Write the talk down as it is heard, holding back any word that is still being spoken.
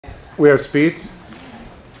We have speed.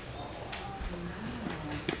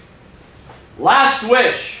 Last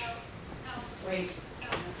wish. Wait.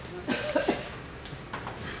 We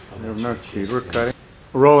have no speed. We're cutting.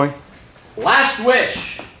 Rolling. Last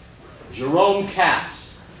wish. Jerome Cass.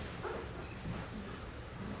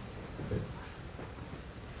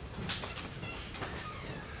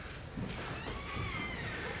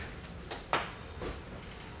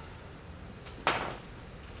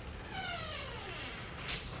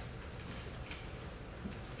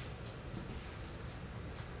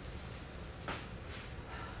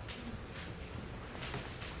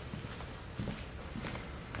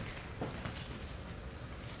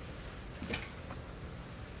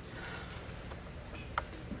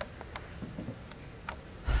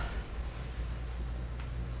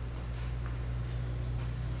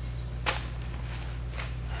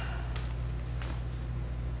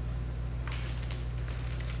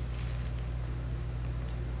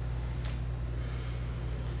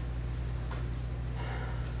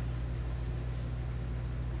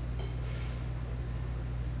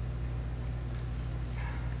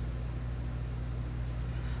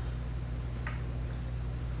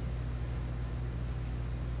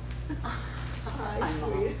 Hi,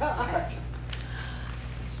 sweetheart.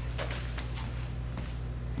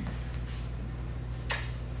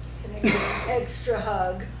 Can I get an extra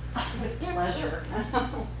hug? With pleasure.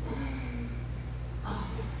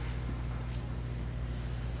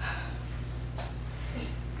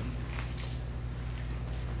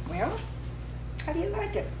 Well, how do you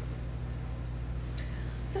like it?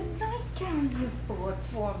 The nightgown you bought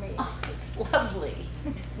for me. Oh, it's lovely.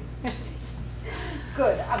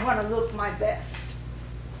 Good, I want to look my best.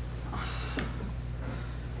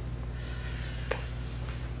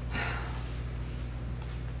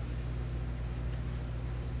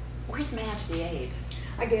 Where's Madge the aide?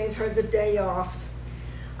 I gave her the day off.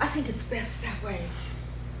 I think it's best that way.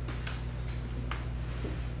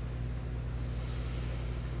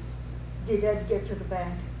 Did Ed get to the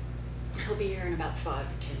bank? He'll be here in about 5 or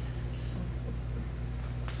 10 minutes.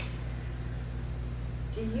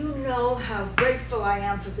 Do you know how grateful I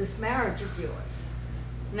am for this marriage of yours?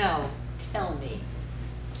 No, tell me.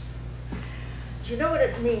 Do you know what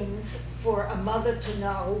it means for a mother to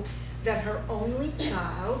know that her only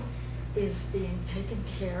child is being taken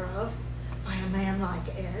care of by a man like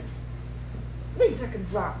Ed? It means I can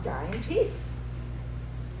drop, die in peace.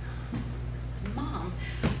 Mom,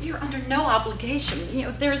 you're under no obligation. You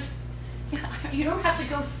know, you don't have to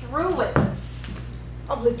go through with this.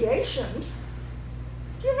 Obligation?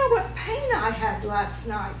 Do you know what pain I had last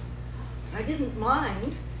night? I didn't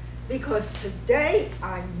mind because today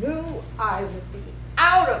I knew I would be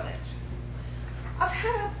out of it. I've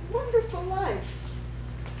had a wonderful life,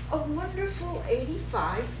 a wonderful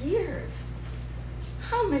 85 years.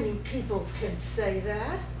 How many people can say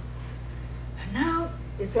that? And now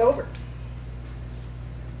it's over.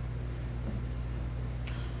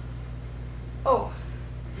 Oh,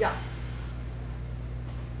 yeah.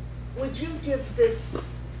 Would you give this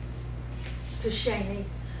to Shani?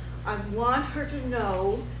 I want her to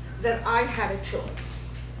know that I had a choice.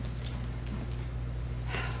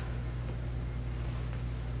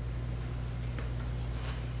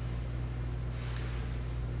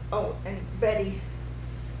 Oh, and Betty,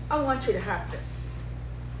 I want you to have this.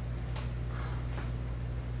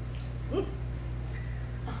 Hmm.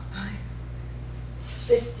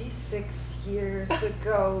 56 years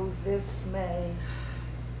ago this May,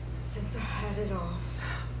 since I had it off.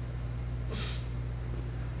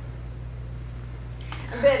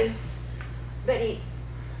 And Betty,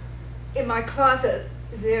 in my closet,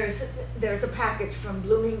 there's a package from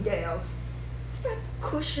Bloomingdale's. It's that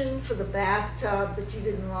cushion for the bathtub that you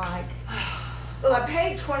didn't like. Well, I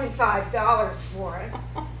paid $25 for it,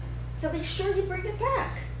 so be sure you bring it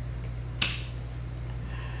back.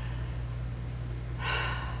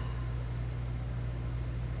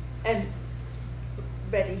 And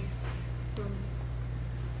Betty,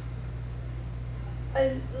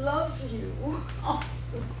 I love you. Oh.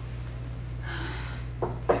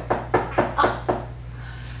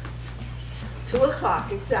 2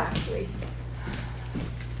 o'clock exactly.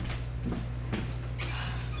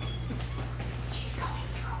 She's going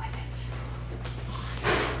through with it.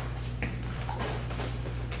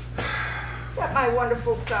 Is that my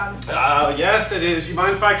wonderful son? Yes, it is. You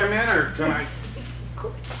mind if I come in, or can I? Of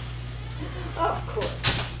course. Of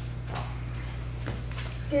course.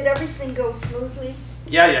 Did everything go smoothly?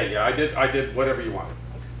 Yeah. I did whatever you wanted.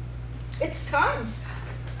 It's time.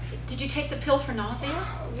 Did you take the pill for nausea?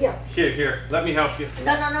 Yeah. Here. Let me help you.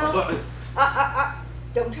 No.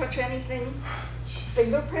 Don't touch anything.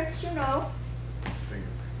 Fingerprints, you know.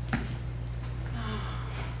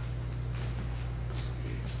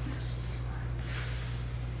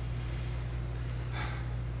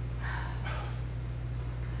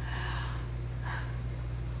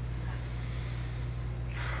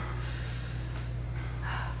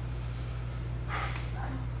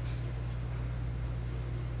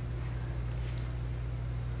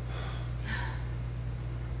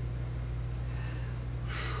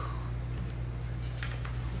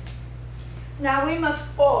 Now we must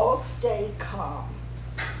all stay calm.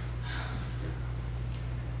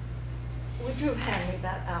 Would you hand me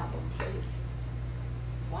that album, please?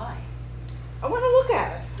 Why? I want to look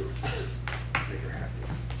at it. Make her happy.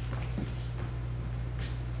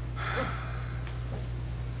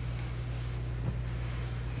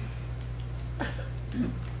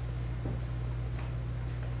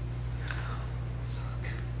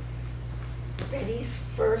 Betty's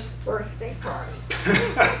first birthday party.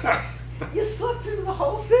 You slept through the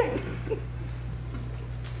whole thing.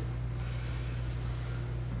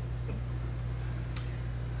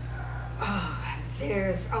 Oh, and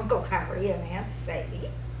there's Uncle Harry and Aunt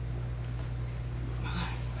Sadie.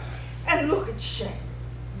 And look at Shane.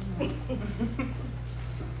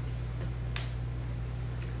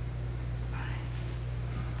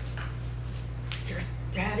 Your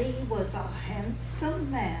daddy was a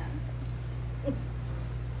handsome man.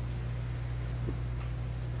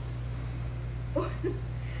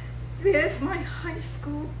 There's my high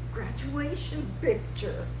school graduation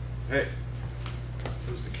picture. Hey,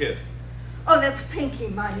 who's the kid? Oh, that's Pinky,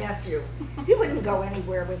 my nephew. He wouldn't go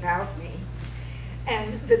anywhere without me.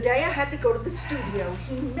 And the day I had to go to the studio,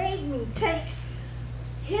 he made me take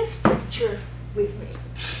his picture with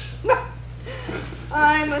me.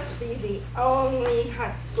 I must be the only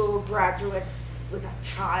high school graduate with a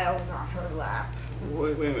child on her lap.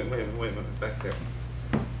 Wait a minute, back there.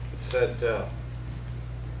 It said,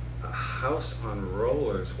 a house on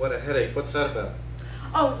rollers. What a headache. What's that about?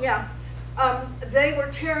 Oh, yeah. They were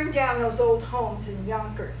tearing down those old homes in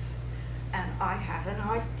Yonkers, and I had an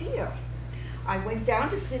idea. I went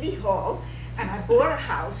down to City Hall, and I bought a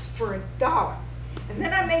house for $1. And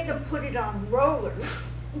then I made them put it on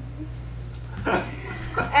rollers.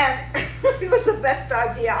 And it was the best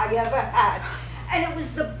idea I ever had. And it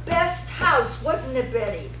was the best house, wasn't it,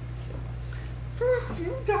 Betty? For a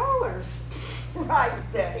few dollars. Right,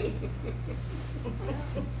 Betty?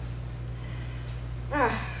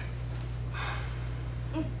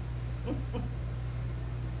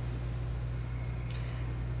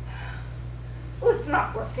 Well, it's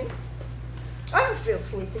not working. I don't feel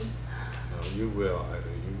sleepy. No, you will, Ida,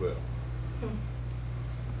 you will.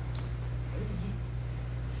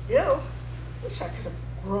 Still, wish I could have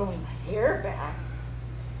grown my hair back.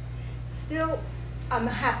 Still, I'm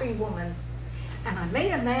a happy woman. And I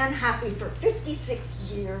made a man happy for 56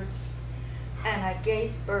 years. And I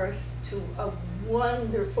gave birth to a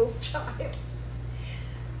wonderful child.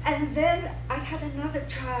 And then I had another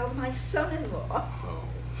child, my son-in-law, Oh.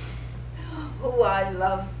 who I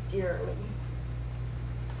love dearly.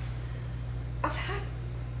 I've had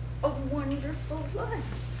a wonderful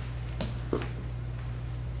life.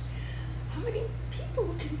 How many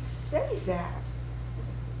people can say that?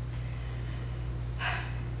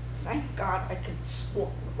 Thank God I can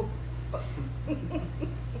swallow.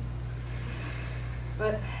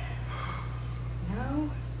 But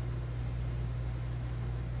no,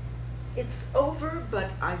 it's over,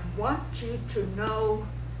 but I want you to know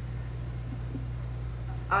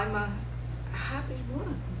I'm a happy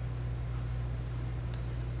woman.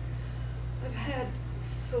 I've had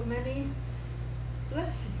so many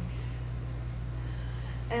blessings.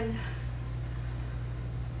 And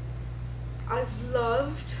I've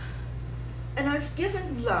loved and I've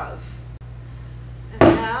given love. And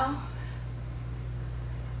now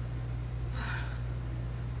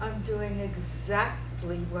I'm doing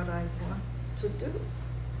exactly what I want to do.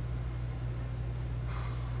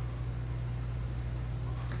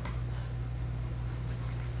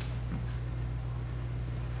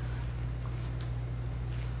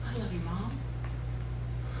 I love you, Mom.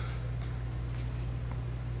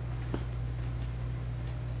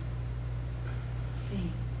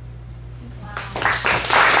 Sing.